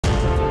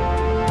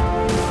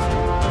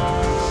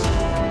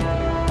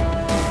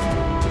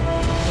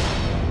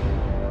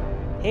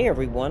Hey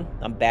everyone,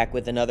 I'm back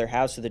with another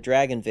House of the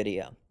Dragon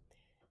video.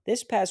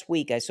 This past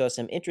week I saw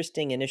some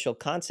interesting initial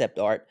concept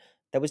art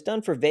that was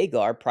done for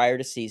Vhagar prior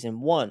to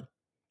season 1.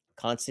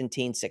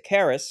 Constantine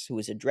Sekeris, who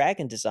is a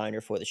dragon designer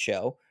for the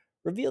show,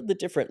 revealed the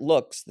different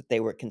looks that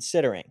they were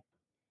considering.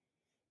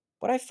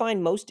 What I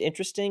find most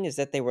interesting is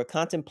that they were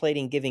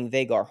contemplating giving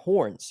Vhagar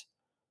horns,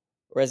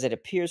 or as it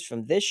appears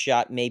from this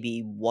shot, maybe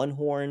one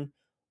horn,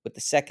 with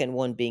the second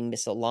one being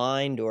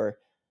misaligned or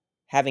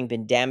having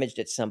been damaged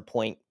at some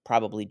point,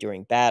 probably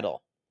during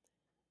battle.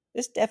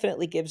 This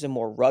definitely gives a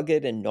more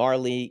rugged and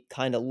gnarly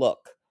kind of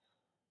look.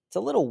 It's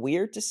a little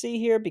weird to see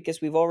here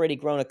because we've already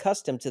grown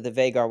accustomed to the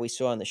Vhagar we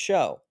saw on the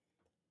show.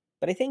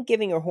 But I think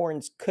giving her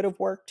horns could have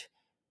worked,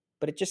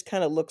 but it just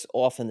kind of looks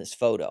off in this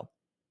photo.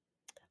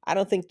 I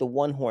don't think the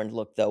one horned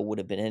look, though, would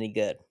have been any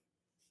good.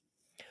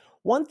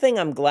 One thing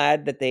I'm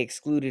glad that they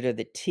excluded are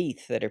the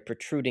teeth that are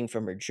protruding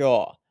from her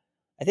jaw.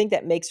 I think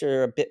that makes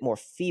her a bit more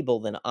feeble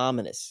than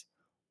ominous,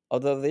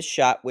 although this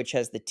shot, which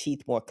has the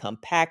teeth more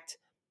compact,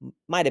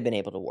 might have been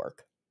able to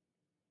work.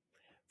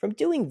 From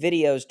doing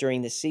videos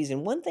during this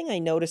season, one thing I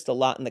noticed a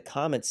lot in the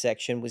comments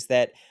section was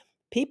that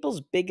people's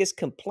biggest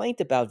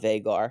complaint about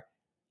Vhagar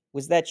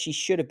was that she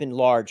should have been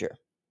larger.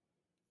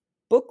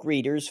 Book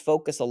readers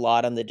focus a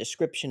lot on the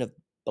description of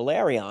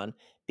Balerion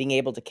being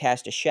able to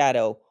cast a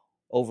shadow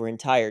over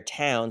entire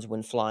towns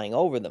when flying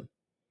over them.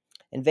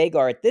 And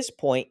Vhagar at this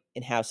point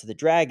in House of the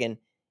Dragon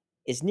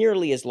is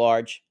nearly as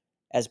large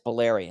as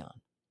Balerion.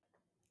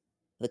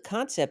 The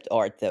concept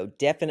art, though,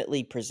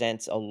 definitely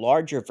presents a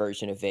larger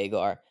version of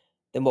Vhagar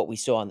than what we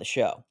saw on the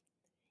show.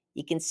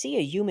 You can see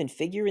a human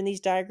figure in these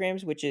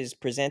diagrams, which is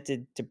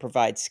presented to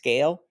provide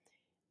scale,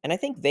 and I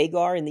think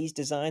Vhagar in these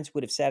designs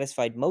would have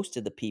satisfied most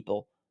of the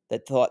people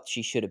that thought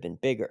she should have been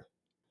bigger.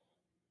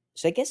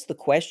 So I guess the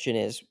question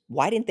is,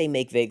 why didn't they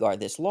make Vhagar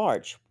this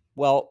large?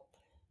 Well,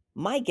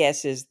 my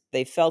guess is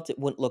they felt it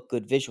wouldn't look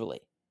good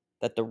visually,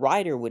 that the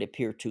rider would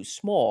appear too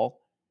small,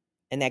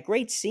 and that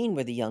great scene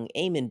where the young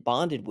Aemon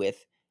bonded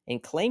with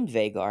and claimed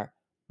Vhagar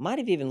might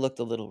have even looked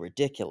a little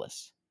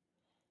ridiculous.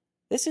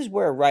 This is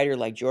where a writer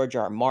like George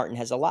R. R. Martin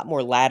has a lot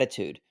more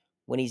latitude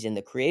when he's in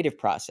the creative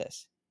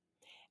process.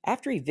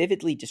 After he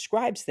vividly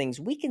describes things,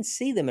 we can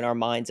see them in our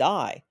mind's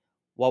eye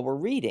while we're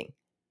reading,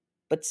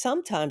 but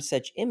sometimes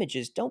such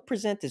images don't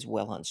present as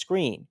well on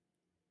screen.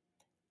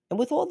 And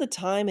with all the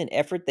time and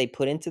effort they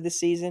put into the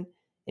season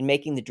in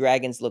making the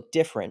dragons look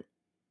different,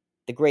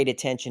 the great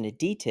attention to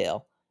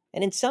detail,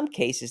 and in some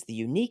cases the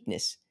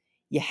uniqueness,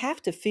 you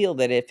have to feel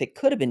that if it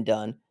could have been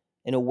done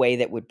in a way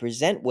that would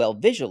present well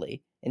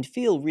visually and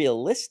feel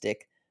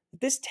realistic,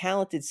 that this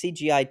talented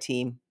CGI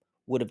team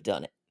would have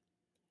done it.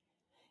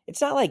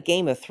 It's not like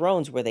Game of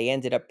Thrones where they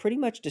ended up pretty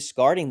much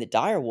discarding the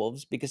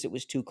direwolves because it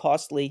was too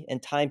costly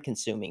and time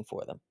consuming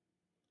for them.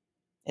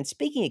 And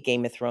speaking of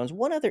Game of Thrones,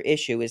 one other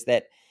issue is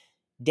that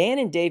Dan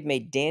and Dave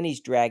made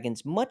Dany's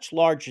dragons much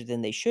larger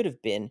than they should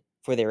have been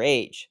for their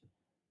age.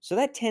 So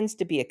that tends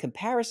to be a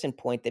comparison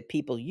point that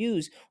people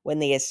use when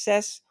they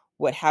assess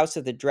what House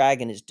of the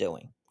Dragon is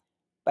doing.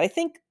 But I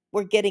think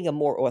we're getting a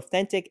more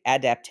authentic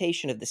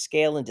adaptation of the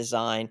scale and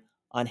design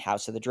on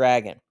House of the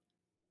Dragon.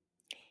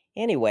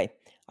 Anyway,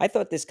 I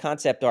thought this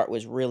concept art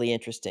was really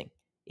interesting.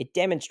 It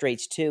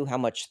demonstrates, too, how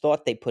much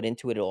thought they put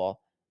into it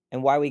all,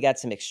 and why we got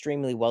some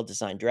extremely well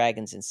designed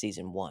dragons in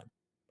Season 1.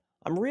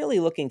 I'm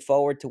really looking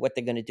forward to what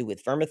they're going to do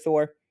with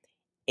Vermithor,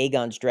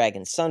 Aegon's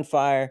dragon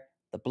Sunfire,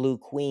 the Blue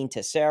Queen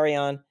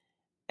Tessarion,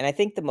 and I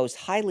think the most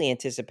highly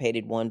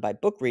anticipated one by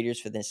book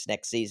readers for this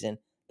next season,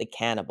 the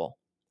Cannibal.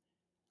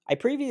 I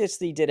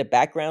previously did a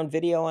background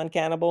video on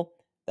Cannibal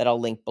that I'll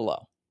link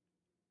below.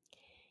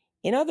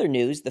 In other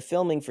news, the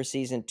filming for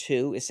Season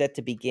 2 is set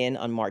to begin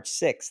on March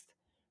 6th.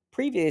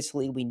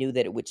 Previously, we knew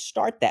that it would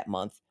start that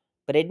month,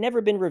 but it had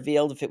never been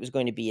revealed if it was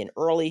going to be in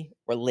early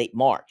or late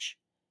March.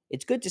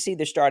 It's good to see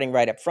they're starting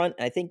right up front,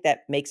 and I think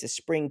that makes a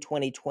spring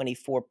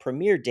 2024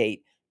 premiere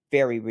date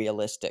very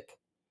realistic.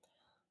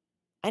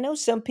 I know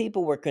some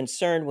people were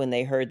concerned when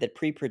they heard that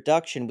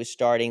pre-production was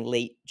starting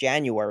late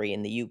January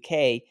in the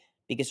UK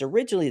because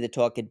originally the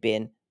talk had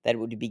been that it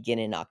would begin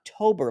in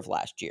October of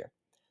last year.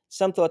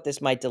 Some thought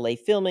this might delay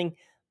filming,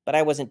 but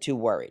I wasn't too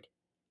worried.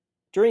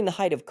 During the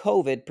height of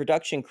COVID,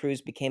 production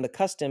crews became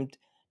accustomed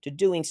to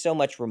doing so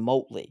much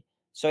remotely.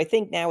 So I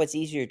think now it's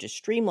easier to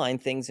streamline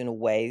things in a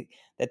way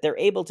that they're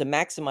able to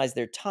maximize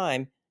their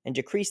time and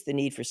decrease the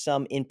need for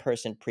some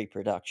in-person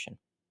pre-production.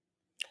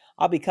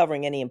 I'll be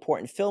covering any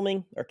important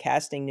filming or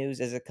casting news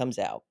as it comes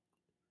out.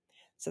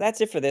 So that's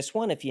it for this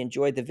one. If you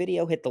enjoyed the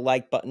video, hit the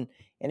like button.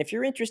 And if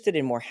you're interested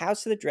in more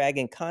House of the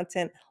Dragon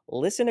content,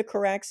 listen to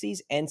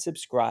Caraxes and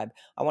subscribe.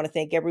 I want to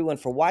thank everyone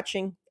for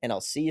watching, and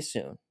I'll see you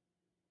soon.